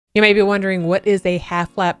You may be wondering, what is a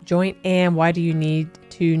half lap joint and why do you need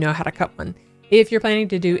to know how to cut one? If you're planning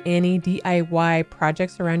to do any DIY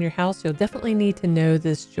projects around your house, you'll definitely need to know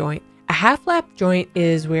this joint. A half lap joint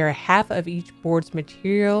is where half of each board's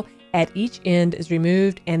material at each end is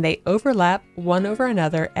removed and they overlap one over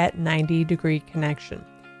another at 90-degree connection.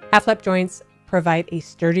 Half lap joints provide a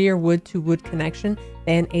sturdier wood-to-wood connection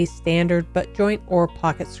than a standard butt joint or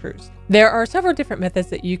pocket screws. There are several different methods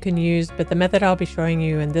that you can use, but the method I'll be showing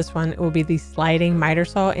you in this one will be the sliding miter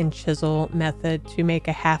saw and chisel method to make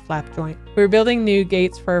a half lap joint. We were building new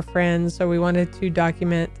gates for a friend, so we wanted to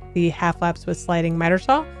document the half laps with sliding miter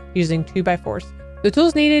saw using 2x4s. The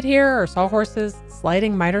tools needed here are sawhorses,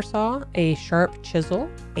 sliding miter saw, a sharp chisel,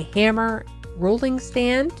 a hammer, rolling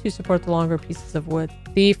stand to support the longer pieces of wood.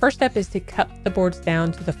 The first step is to cut the boards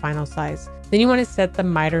down to the final size. Then you want to set the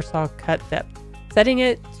miter saw cut depth, setting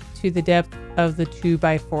it to the depth of the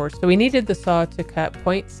 2x4. So we needed the saw to cut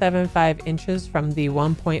 0.75 inches from the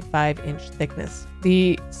 1.5 inch thickness.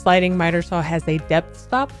 The sliding miter saw has a depth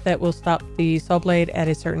stop that will stop the saw blade at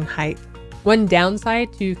a certain height. One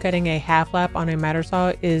downside to cutting a half lap on a miter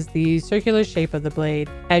saw is the circular shape of the blade.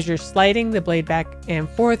 As you're sliding the blade back and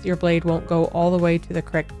forth, your blade won't go all the way to the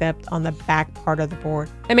correct depth on the back part of the board.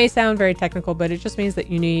 It may sound very technical, but it just means that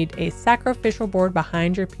you need a sacrificial board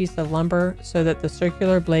behind your piece of lumber so that the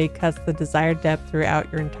circular blade cuts the desired depth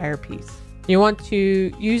throughout your entire piece. You want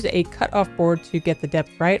to use a cut-off board to get the depth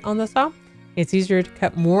right on the saw. It's easier to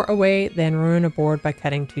cut more away than ruin a board by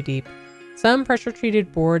cutting too deep. Some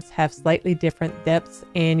pressure-treated boards have slightly different depths,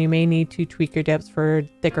 and you may need to tweak your depths for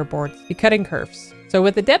thicker boards. You cut in curves. So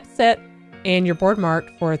with the depth set and your board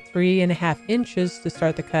marked for 3.5 inches to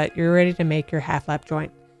start the cut, you're ready to make your half lap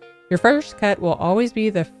joint. Your first cut will always be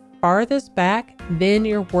the farthest back, then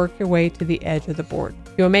you'll work your way to the edge of the board.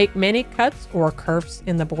 You'll make many cuts or curves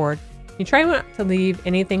in the board. You try not to leave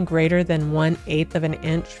anything greater than 1/8 of an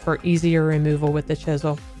inch for easier removal with the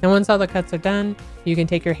chisel. And once all the cuts are done, you can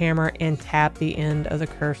take your hammer and tap the end of the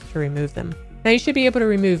curves to remove them. Now you should be able to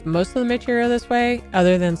remove most of the material this way,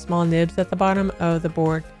 other than small nibs at the bottom of the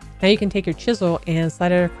board. Now you can take your chisel and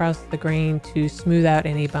slide it across the grain to smooth out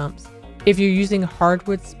any bumps. If you're using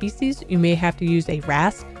hardwood species, you may have to use a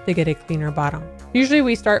rasp to get a cleaner bottom. Usually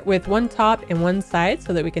we start with one top and one side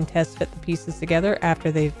so that we can test fit the pieces together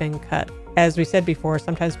after they've been cut. As we said before,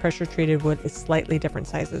 sometimes pressure treated wood is slightly different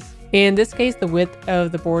sizes. In this case, the width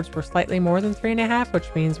of the boards were slightly more than 3.5,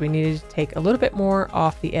 which means we needed to take a little bit more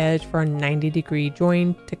off the edge for a 90-degree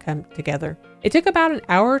join to come together. It took about an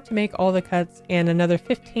hour to make all the cuts and another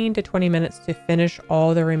 15 to 20 minutes to finish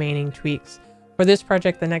all the remaining tweaks. For this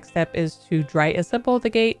project, the next step is to dry assemble the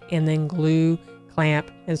gate and then glue,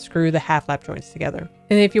 clamp, and screw the half lap joints together.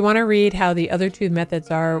 And if you want to read how the other two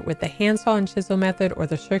methods are with the hand saw and chisel method or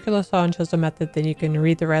the circular saw and chisel method, then you can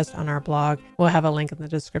read the rest on our blog. We'll have a link in the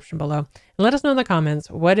description below. And let us know in the comments,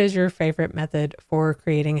 what is your favorite method for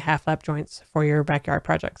creating half lap joints for your backyard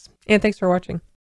projects? And thanks for watching.